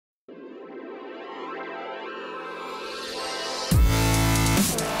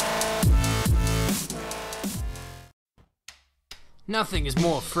Nothing is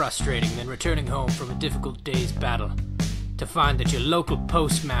more frustrating than returning home from a difficult day's battle to find that your local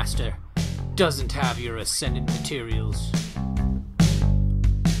postmaster doesn't have your ascendant materials.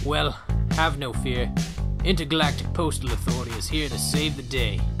 Well, have no fear. Intergalactic Postal Authority is here to save the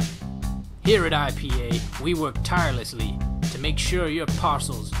day. Here at IPA, we work tirelessly to make sure your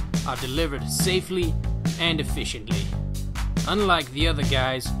parcels are delivered safely and efficiently. Unlike the other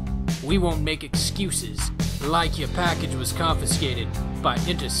guys, we won't make excuses like your package was confiscated by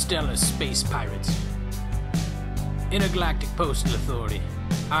interstellar space pirates. Intergalactic Postal Authority,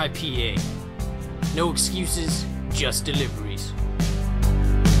 IPA. No excuses, just deliveries.